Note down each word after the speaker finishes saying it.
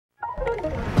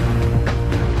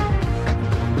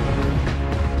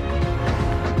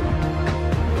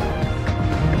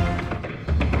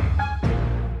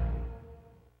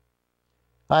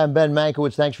Hi, I'm Ben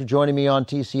Mankiewicz. Thanks for joining me on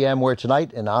TCM, where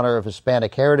tonight, in honor of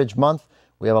Hispanic Heritage Month,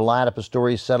 we have a lineup of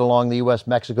stories set along the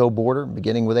U.S.-Mexico border,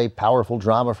 beginning with a powerful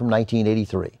drama from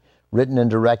 1983, written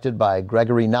and directed by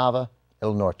Gregory Nava,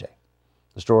 El Norte.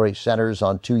 The story centers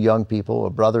on two young people, a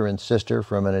brother and sister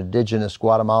from an indigenous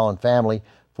Guatemalan family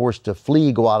forced to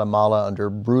flee Guatemala under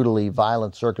brutally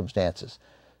violent circumstances.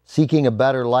 Seeking a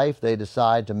better life, they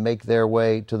decide to make their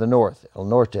way to the north, El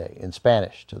Norte in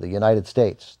Spanish, to the United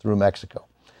States through Mexico.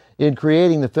 In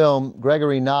creating the film,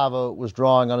 Gregory Nava was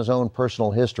drawing on his own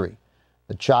personal history.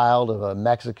 The child of a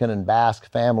Mexican and Basque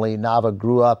family, Nava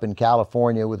grew up in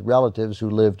California with relatives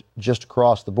who lived just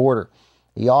across the border.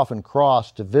 He often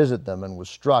crossed to visit them and was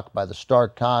struck by the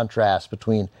stark contrast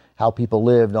between how people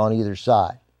lived on either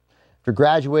side. After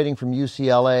graduating from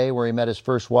UCLA, where he met his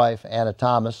first wife, Anna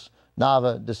Thomas,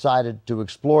 Nava decided to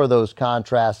explore those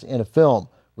contrasts in a film,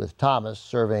 with Thomas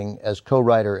serving as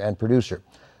co-writer and producer.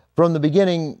 From the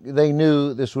beginning, they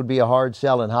knew this would be a hard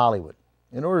sell in Hollywood.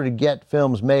 In order to get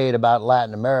films made about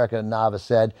Latin America, Nava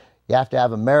said, you have to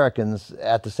have Americans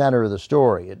at the center of the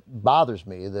story. It bothers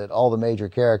me that all the major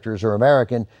characters are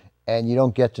American and you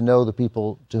don't get to know the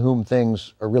people to whom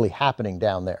things are really happening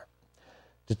down there.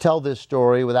 To tell this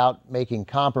story without making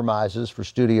compromises for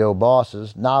studio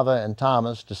bosses, Nava and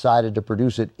Thomas decided to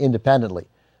produce it independently.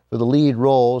 For the lead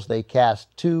roles, they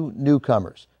cast two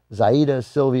newcomers, Zaida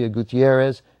Silvia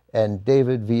Gutierrez and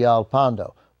David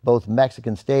Villalpando, both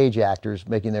Mexican stage actors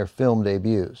making their film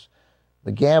debuts.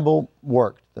 The gamble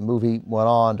worked. The movie went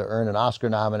on to earn an Oscar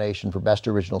nomination for Best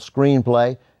Original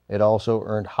Screenplay. It also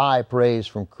earned high praise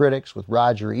from critics, with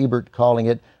Roger Ebert calling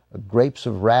it grapes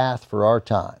of wrath for our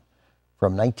time.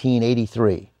 From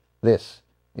 1983, this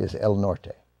is El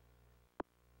Norte.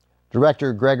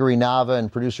 Director Gregory Nava and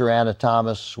producer Anna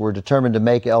Thomas were determined to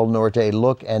make El Norte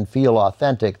look and feel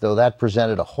authentic, though that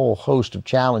presented a whole host of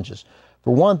challenges.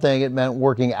 For one thing, it meant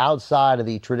working outside of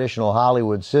the traditional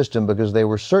Hollywood system, because they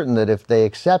were certain that if they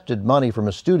accepted money from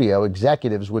a studio,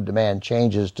 executives would demand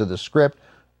changes to the script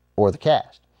or the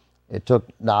cast. It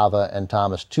took Nava and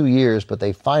Thomas 2 years, but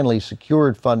they finally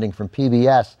secured funding from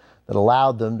PBS that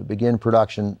allowed them to begin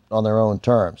production on their own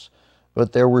terms.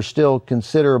 But there were still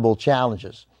considerable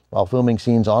challenges. While filming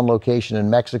scenes on location in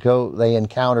Mexico, they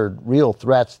encountered real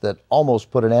threats that almost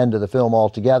put an end to the film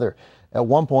altogether. At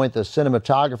one point, the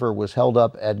cinematographer was held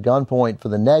up at gunpoint for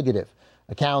the negative.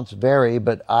 Accounts vary,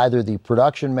 but either the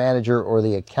production manager or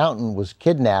the accountant was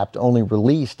kidnapped, only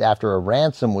released after a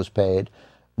ransom was paid.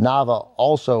 Nava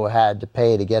also had to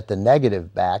pay to get the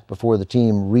negative back before the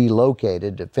team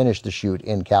relocated to finish the shoot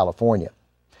in California.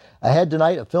 Ahead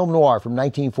tonight, a film noir from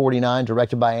 1949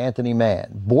 directed by Anthony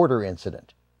Mann, Border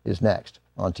Incident, is next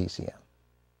on TCM.